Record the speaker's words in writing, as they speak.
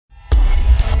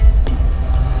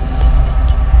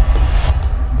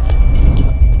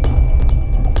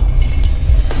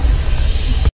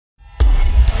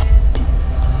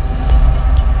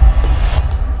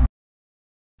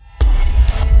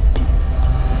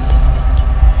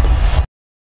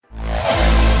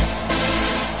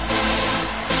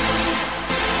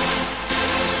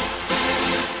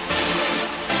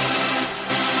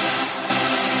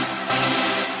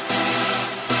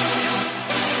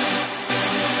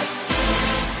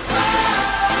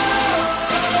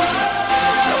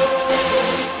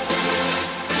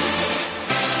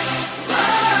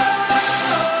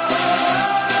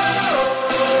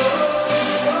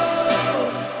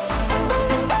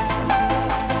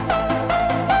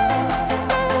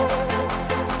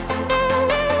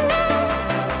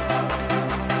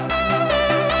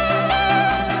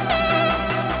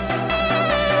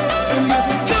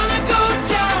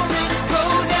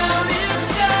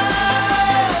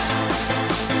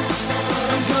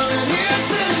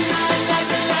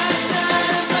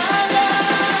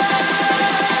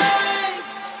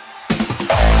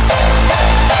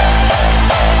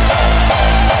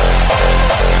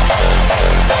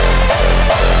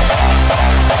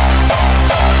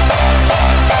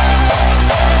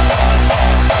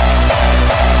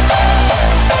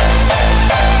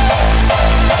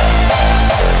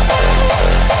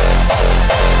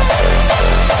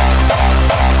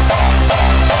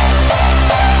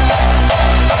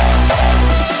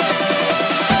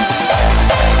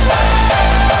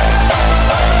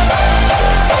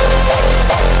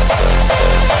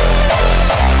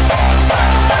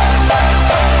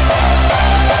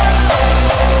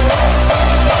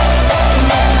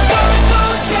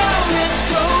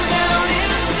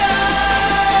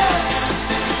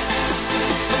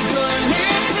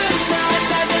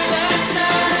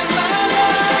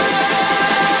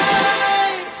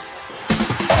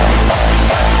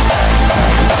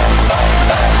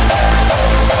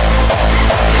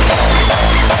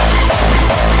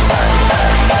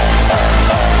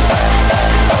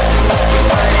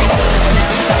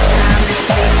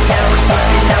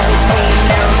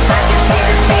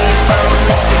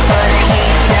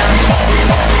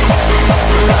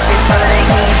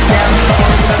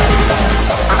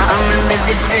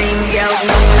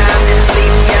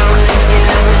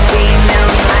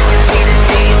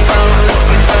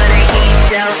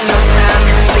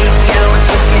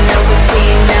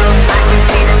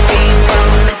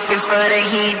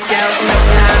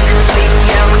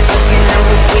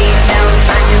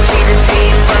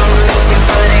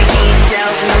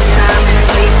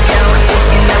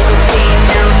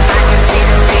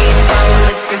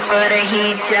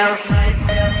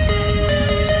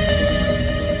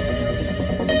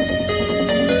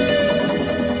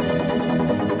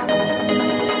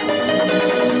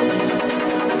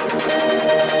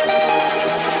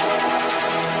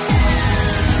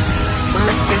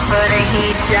for the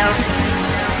heat, yo.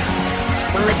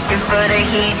 Looking for the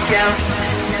heat, yo.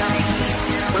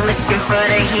 Looking for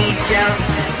the heat, yo.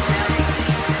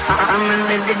 I'ma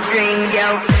live the dream, yo.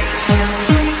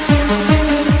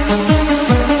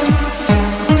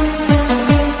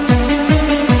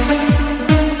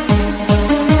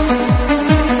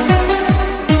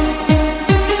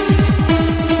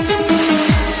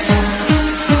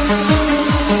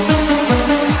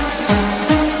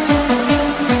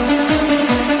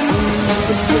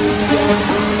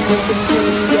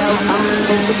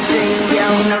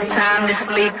 No time to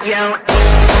sleep, yo.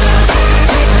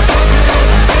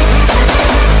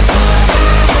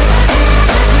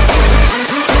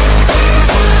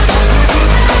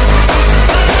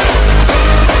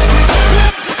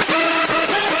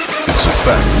 It's a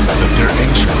fact that their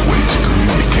ancient way to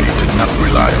communicate did not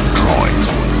rely on drawings.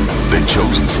 They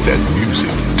chose instead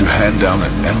music to hand down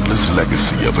an endless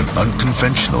legacy of an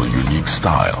unconventional, unique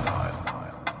style.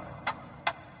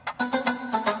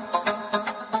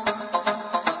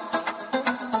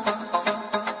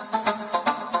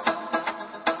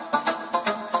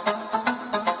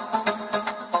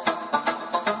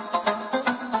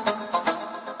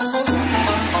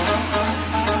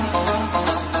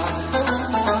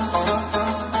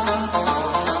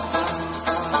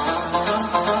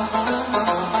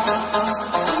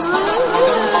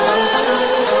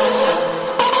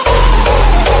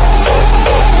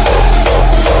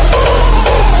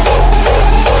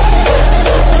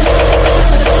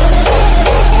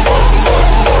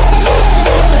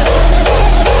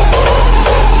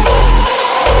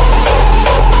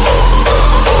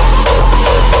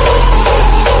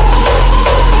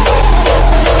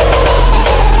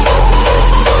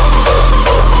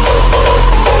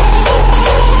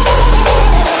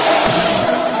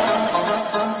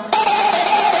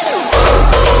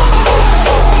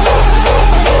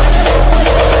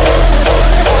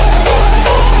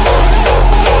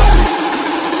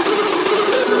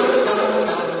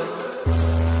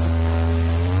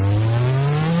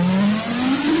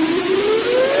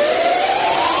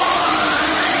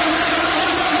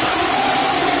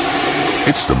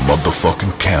 It's the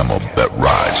motherfucking camel that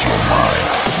rides your mind.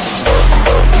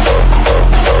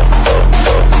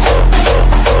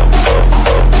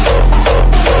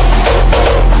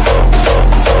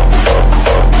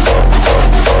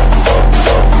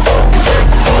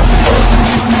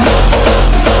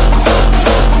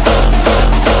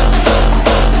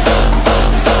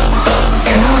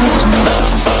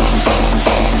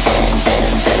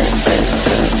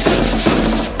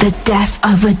 The death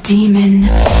of a demon.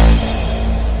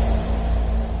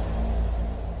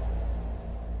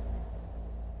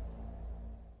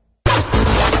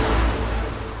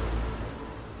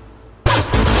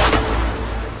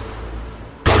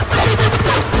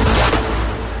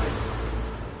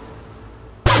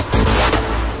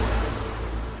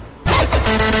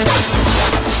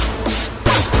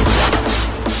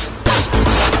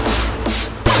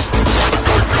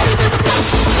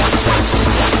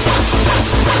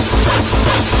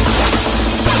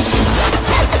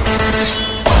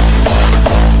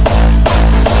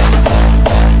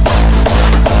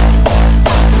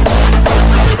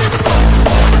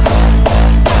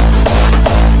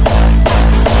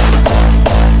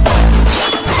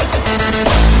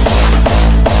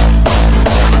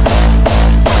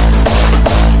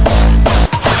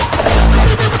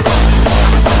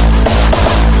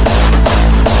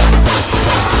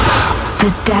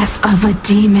 The death of a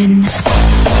demon.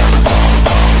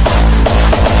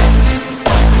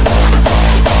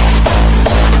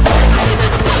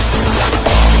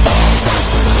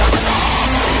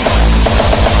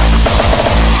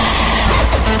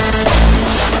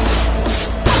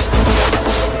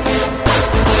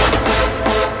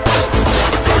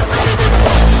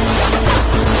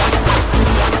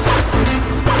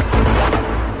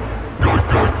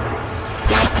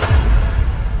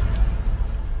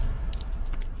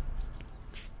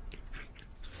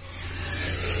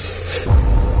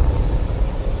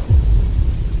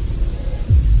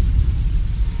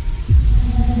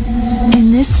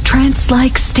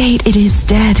 Trance-like state, it is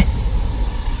dead,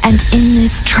 and in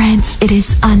this trance it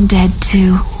is undead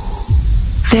too.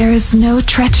 There is no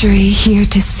treachery here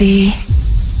to see,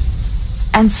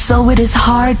 and so it is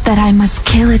hard that I must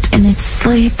kill it in its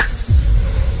sleep.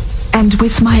 And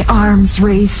with my arms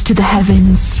raised to the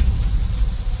heavens,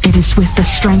 it is with the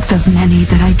strength of many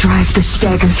that I drive the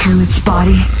dagger through its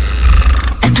body.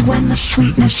 And when the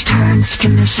sweetness turns to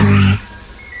misery,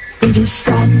 it is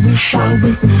then we shall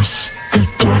witness the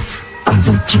death of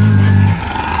a demon.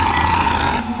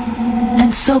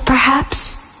 And so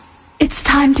perhaps it's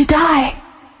time to die.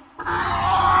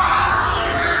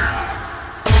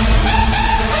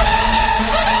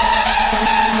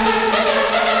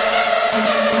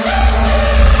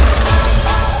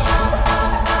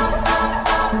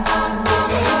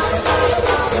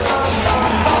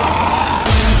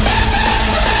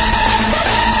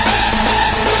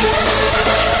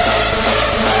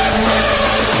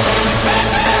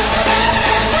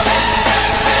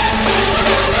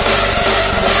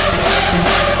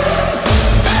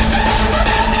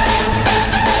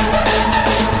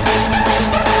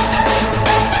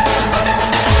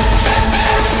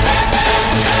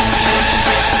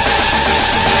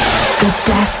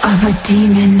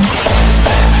 demon.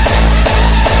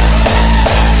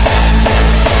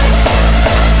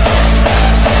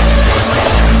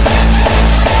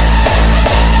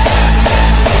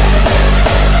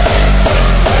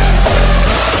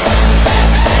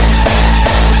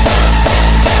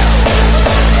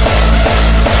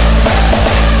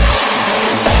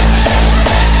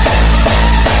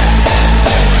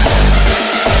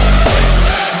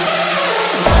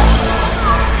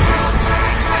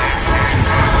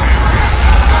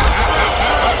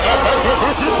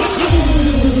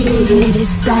 It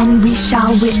is then we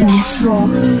shall witness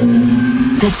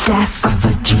the death of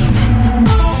a demon.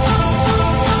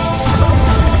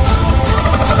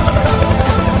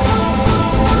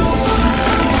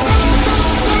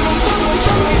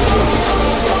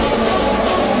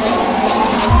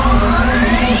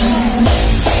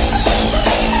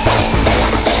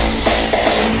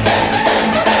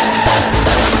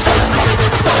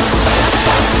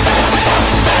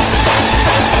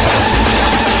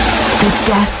 The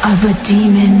death of a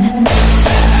demon.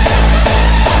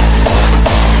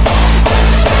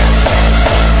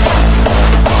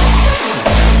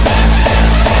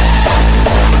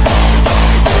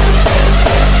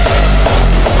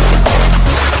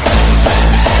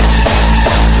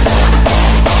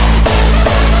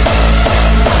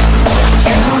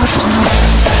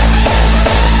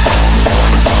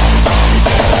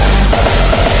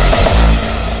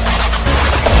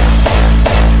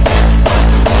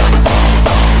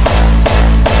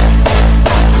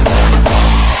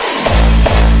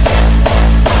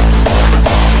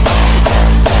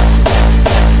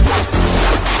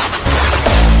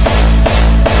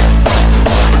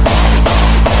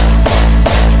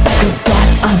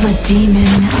 Of a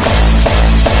demon.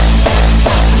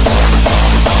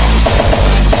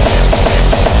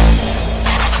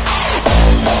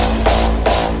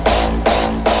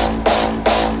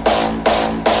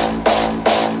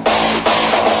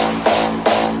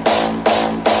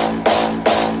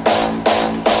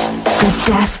 The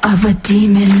death of a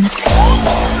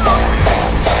demon.